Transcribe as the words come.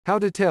How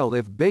to tell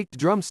if baked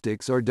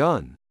drumsticks are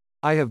done.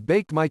 I have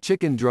baked my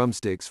chicken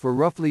drumsticks for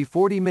roughly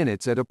 40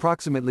 minutes at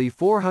approximately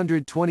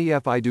 420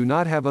 F. I do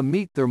not have a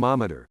meat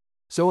thermometer,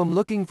 so I'm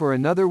looking for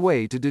another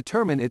way to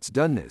determine its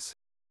doneness.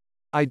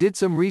 I did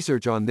some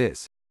research on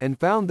this, and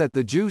found that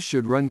the juice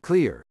should run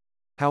clear.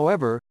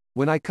 However,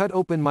 when I cut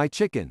open my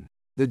chicken,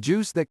 the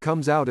juice that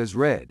comes out is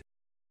red.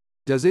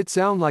 Does it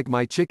sound like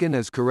my chicken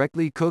is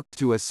correctly cooked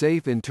to a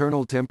safe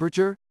internal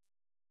temperature?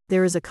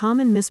 There is a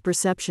common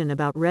misperception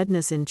about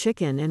redness in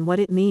chicken and what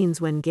it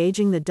means when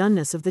gauging the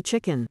doneness of the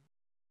chicken.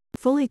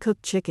 Fully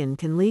cooked chicken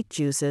can leak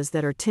juices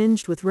that are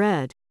tinged with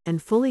red,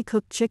 and fully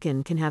cooked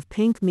chicken can have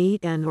pink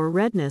meat and/or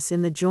redness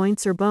in the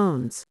joints or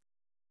bones.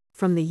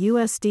 From the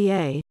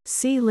USDA,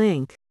 see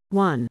link.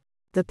 1.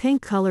 The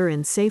pink color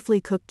in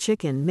safely cooked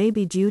chicken may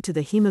be due to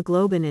the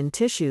hemoglobin in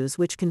tissues,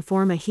 which can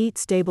form a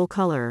heat-stable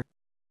color.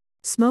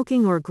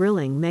 Smoking or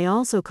grilling may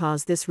also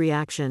cause this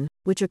reaction,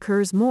 which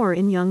occurs more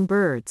in young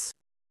birds.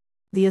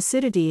 The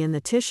acidity in the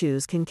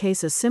tissues can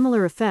cause a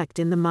similar effect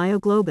in the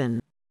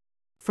myoglobin.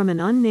 From an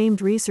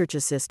unnamed research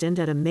assistant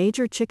at a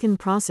major chicken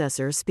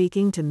processor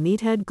speaking to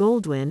Meathead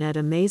Goldwyn at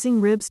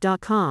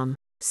AmazingRibs.com,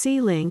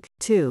 see link.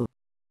 2.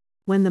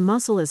 When the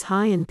muscle is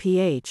high in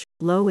pH,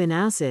 low in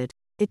acid,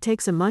 it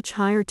takes a much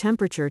higher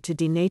temperature to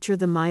denature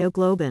the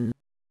myoglobin.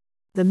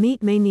 The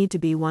meat may need to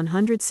be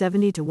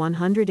 170 to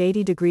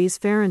 180 degrees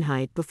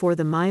Fahrenheit before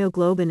the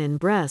myoglobin in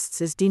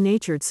breasts is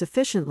denatured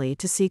sufficiently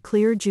to see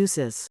clear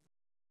juices.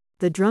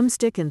 The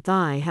drumstick and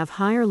thigh have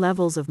higher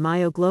levels of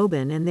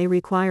myoglobin, and they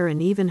require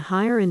an even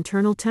higher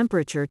internal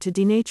temperature to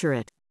denature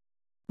it.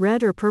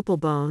 Red or purple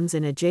bones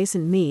in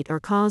adjacent meat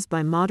are caused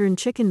by modern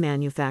chicken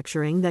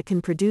manufacturing that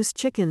can produce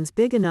chickens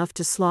big enough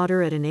to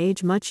slaughter at an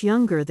age much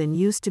younger than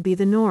used to be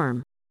the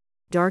norm.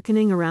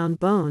 Darkening around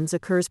bones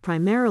occurs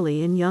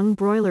primarily in young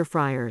broiler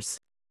fryers.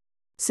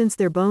 Since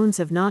their bones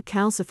have not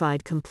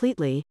calcified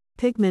completely,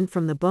 pigment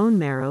from the bone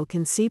marrow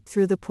can seep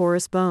through the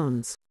porous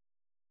bones.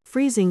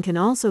 Freezing can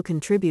also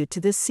contribute to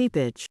this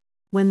seepage.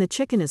 When the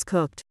chicken is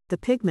cooked, the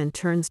pigment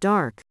turns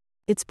dark.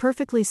 It's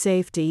perfectly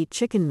safe to eat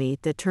chicken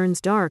meat that turns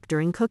dark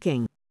during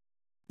cooking.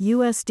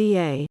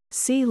 USDA,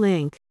 see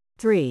link.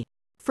 3.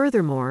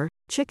 Furthermore,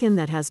 chicken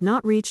that has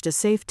not reached a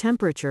safe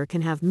temperature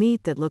can have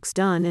meat that looks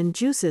done and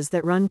juices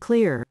that run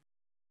clear.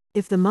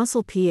 If the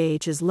muscle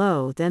pH is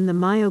low, then the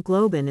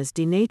myoglobin is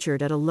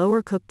denatured at a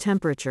lower cooked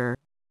temperature.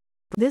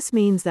 This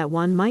means that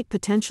one might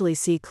potentially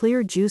see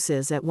clear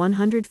juices at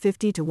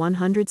 150 to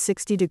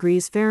 160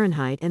 degrees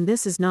Fahrenheit, and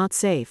this is not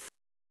safe.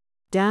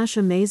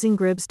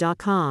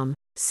 AmazingRibs.com,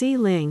 see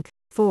link.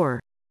 4.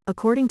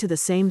 According to the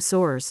same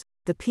source,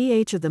 the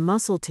pH of the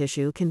muscle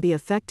tissue can be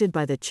affected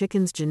by the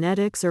chicken's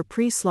genetics or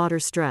pre-slaughter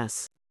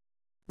stress.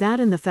 That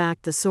and the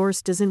fact the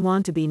source doesn't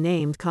want to be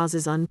named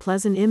causes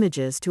unpleasant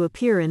images to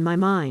appear in my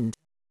mind.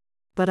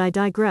 But I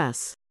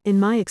digress. In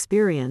my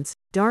experience,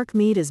 dark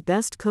meat is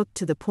best cooked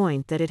to the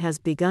point that it has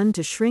begun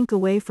to shrink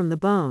away from the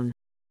bone,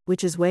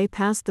 which is way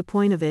past the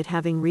point of it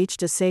having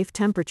reached a safe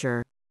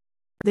temperature.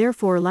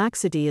 Therefore,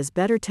 laxity is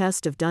better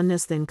test of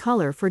doneness than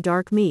color for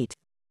dark meat.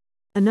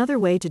 Another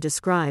way to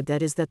describe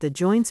that is that the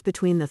joints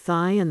between the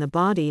thigh and the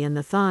body and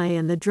the thigh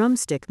and the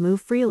drumstick move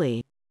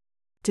freely.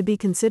 To be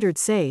considered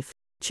safe,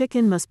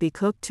 chicken must be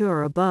cooked to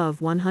or above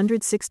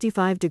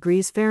 165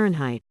 degrees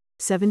Fahrenheit,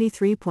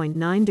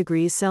 73.9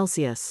 degrees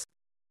Celsius.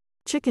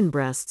 Chicken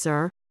breasts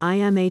are,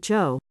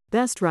 IMHO,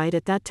 best right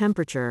at that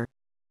temperature.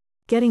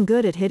 Getting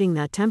good at hitting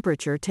that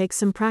temperature takes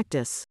some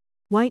practice.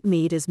 White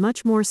meat is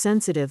much more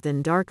sensitive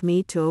than dark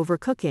meat to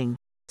overcooking,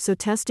 so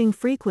testing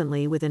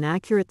frequently with an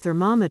accurate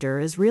thermometer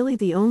is really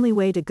the only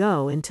way to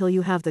go until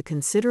you have the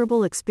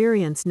considerable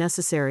experience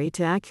necessary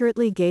to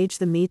accurately gauge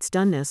the meat's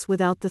doneness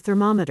without the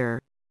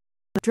thermometer.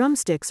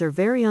 Drumsticks are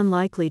very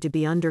unlikely to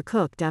be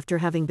undercooked after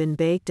having been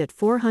baked at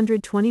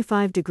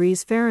 425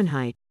 degrees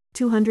Fahrenheit,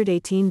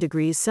 218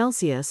 degrees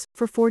Celsius,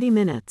 for 40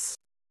 minutes.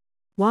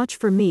 Watch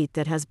for meat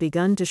that has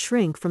begun to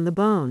shrink from the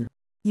bone.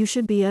 You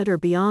should be at or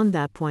beyond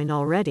that point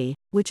already,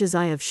 which, as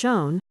I have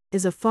shown,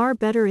 is a far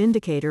better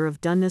indicator of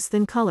doneness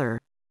than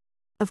color.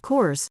 Of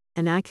course,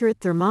 an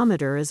accurate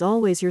thermometer is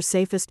always your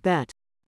safest bet.